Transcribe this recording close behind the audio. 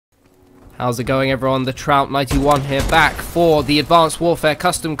How's it going, everyone? The Trout 91 here, back for the Advanced Warfare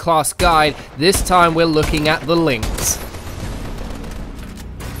Custom Class Guide. This time we're looking at the Lynx.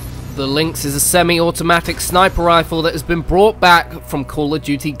 The Lynx is a semi-automatic sniper rifle that has been brought back from Call of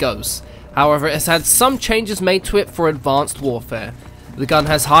Duty Ghosts. However, it has had some changes made to it for Advanced Warfare. The gun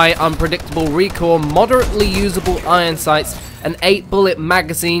has high unpredictable recoil, moderately usable iron sights, an 8-bullet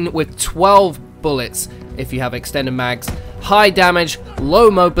magazine with 12 bullets if you have extended mags, high damage,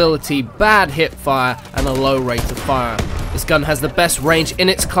 low mobility, bad hip fire, and a low rate of fire. This gun has the best range in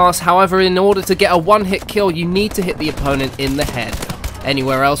its class. However, in order to get a one-hit kill, you need to hit the opponent in the head.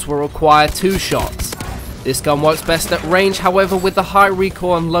 Anywhere else will require 2 shots. This gun works best at range. However, with the high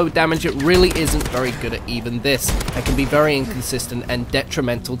recoil and low damage, it really isn't very good at even this, and can be very inconsistent and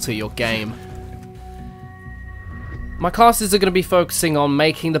detrimental to your game. My classes are going to be focusing on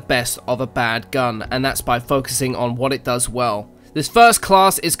making the best of a bad gun, and that's by focusing on what it does well. This first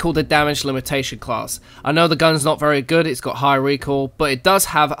class is called the Damage Limitation class. I know the gun's not very good, it's got high recoil, but it does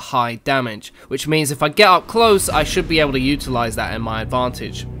have high damage, which means if I get up close, I should be able to utilize that in my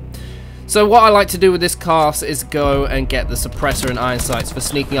advantage. So what I like to do with this class is go and get the suppressor and iron sights for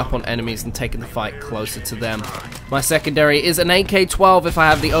sneaking up on enemies and taking the fight closer to them. My secondary is an AK-12 if I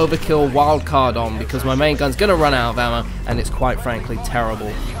have the overkill wildcard on, because my main gun's going to run out of ammo and it's quite frankly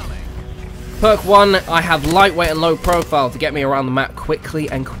terrible. Perk 1, I have lightweight and low profile to get me around the map quickly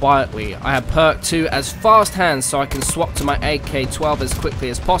and quietly. I have Perk 2 as fast hands so I can swap to my AK-12 as quickly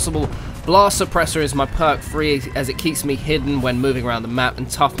as possible. Blast Suppressor is my perk 3 as it keeps me hidden when moving around the map, and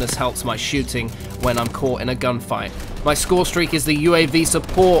Toughness helps my shooting when I'm caught in a gunfight. My score streak is the UAV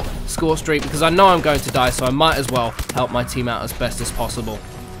support score streak because I know I'm going to die, so I might as well help my team out as best as possible.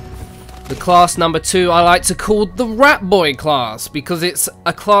 The class number 2 I like to call the Rat Boy class because it's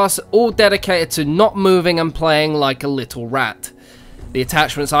a class all dedicated to not moving and playing like a little rat. The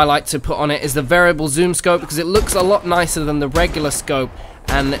attachments I like to put on it is the variable zoom scope because it looks a lot nicer than the regular scope,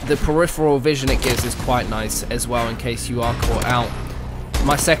 and the peripheral vision it gives is quite nice as well in case you are caught out.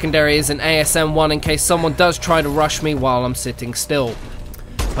 My secondary is an ASM-1 in case someone does try to rush me while I'm sitting still.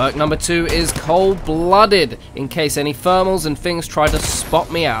 Perk number 2 is Cold-Blooded in case any thermals and things try to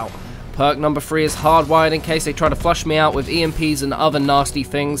spot me out. Perk number 3 is Hardwired in case they try to flush me out with EMPs and other nasty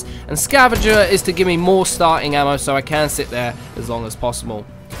things. And Scavenger is to give me more starting ammo so I can sit there as long as possible.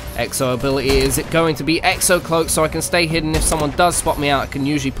 Exo ability is it going to be Exo Cloak so I can stay hidden. If someone does spot me out, I can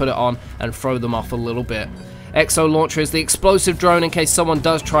usually put it on and throw them off a little bit. Exo Launcher is the explosive drone in case someone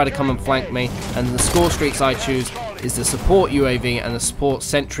does try to come and flank me. And the score streaks I choose is the support UAV and the support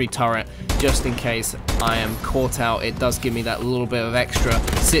sentry turret, just in case I am caught out. It does give me that little bit of extra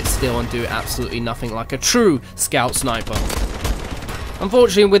sit still and do absolutely nothing like a true scout sniper.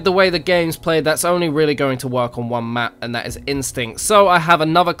 Unfortunately, with the way the game's played, that's only really going to work on one map, and that is Instinct. So I have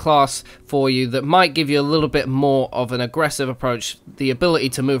another class for you that might give you a little bit more of an aggressive approach, the ability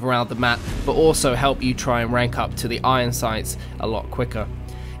to move around the map, but also help you try and rank up to the iron sights a lot quicker.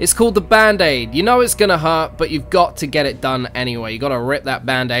 It's called the Band-Aid. You know it's gonna hurt, but you've got to get it done anyway. You gotta rip that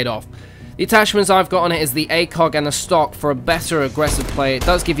Band-Aid off. The attachments I've got on it is the ACOG and the stock for a better aggressive play. It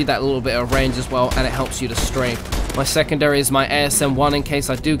does give you that little bit of range as well, and it helps you to strafe. My secondary is my ASM-1 in case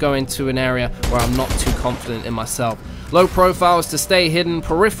I do go into an area where I'm not too confident in myself. Low profile is to stay hidden.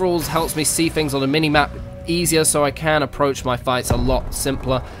 Peripherals helps me see things on the mini-map easier so I can approach my fights a lot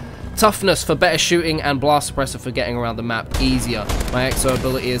simpler. Toughness for better shooting, and Blast Suppressor for getting around the map easier. My Exo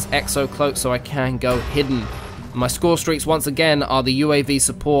ability is Exo Cloak so I can go hidden. My score streaks once again are the UAV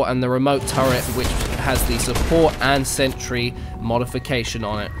support and the remote turret, which has the support and sentry modification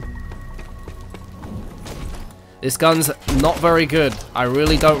on it. This gun's not very good. I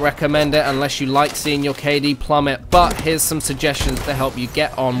really don't recommend it unless you like seeing your KD plummet, but here's some suggestions to help you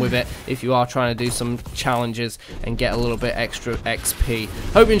get on with it if you are trying to do some challenges and get a little bit extra XP.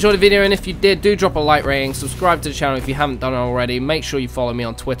 Hope you enjoyed the video, and if you did, do drop a like rating, subscribe to the channel if you haven't done it already, make sure you follow me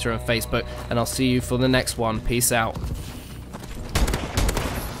on Twitter and Facebook, and I'll see you for the next one. Peace out.